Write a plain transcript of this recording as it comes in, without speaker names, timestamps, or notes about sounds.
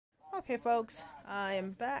Okay folks, I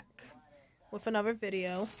am back with another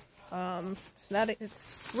video.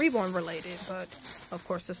 It's Reborn related, but of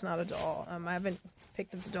course it's not a doll. I haven't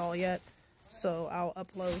picked up the doll yet, so I'll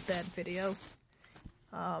upload that video.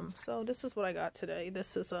 So this is what I got today.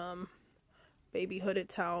 This is baby hooded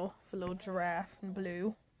towel for little giraffe in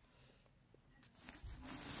blue.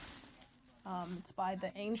 It's by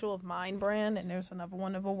the Angel of Mine brand, and there's another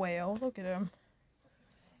one of a whale. Look at him.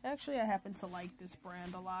 Actually, I happen to like this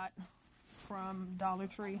brand a lot from Dollar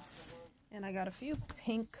Tree. And I got a few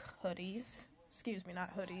pink hoodies. Excuse me,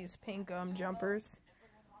 not hoodies. Pink jumpers.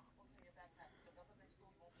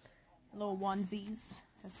 Little onesies,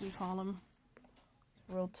 as we call them.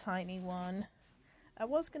 Real tiny one. I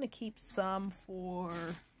was going to keep some for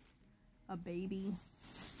a baby,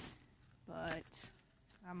 but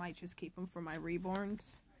I might just keep them for my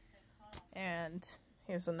reborns. And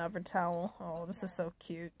here's another towel. Oh, this is so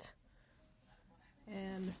cute.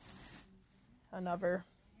 And another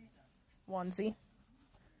onesie.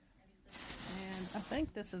 And I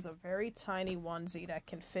think this is a very tiny onesie that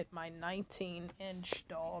can fit my 19-inch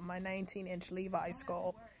doll, my 19-inch Levi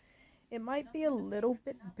skull. It might be a little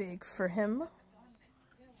bit big for him,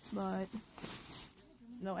 but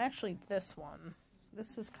no, actually this one.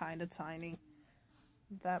 This is kind of tiny.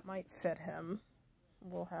 That might fit him.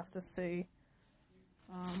 We'll have to see.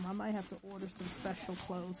 I might have to order some special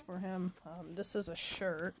clothes for him. This is a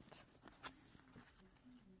shirt.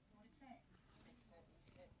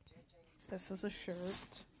 This is a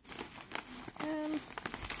shirt. And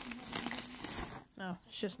no,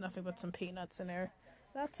 it's just nothing but some peanuts in there.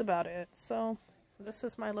 That's about it. So this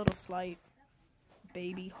is my little slight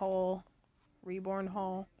baby haul, reborn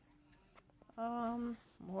haul.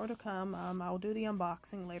 More to come. I'll do the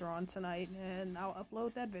unboxing later on tonight, and I'll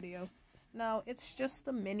upload that video. Now, it's just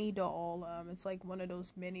a mini doll. It's like one of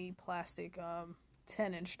those mini plastic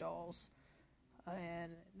 10-inch dolls.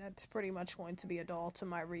 And that's pretty much going to be a doll to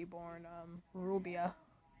my reborn, Rubia.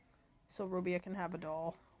 So Rubia can have a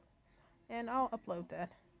doll. And I'll upload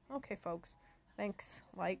that. Okay, folks. Thanks.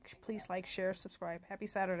 Please like, share, subscribe. Happy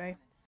Saturday.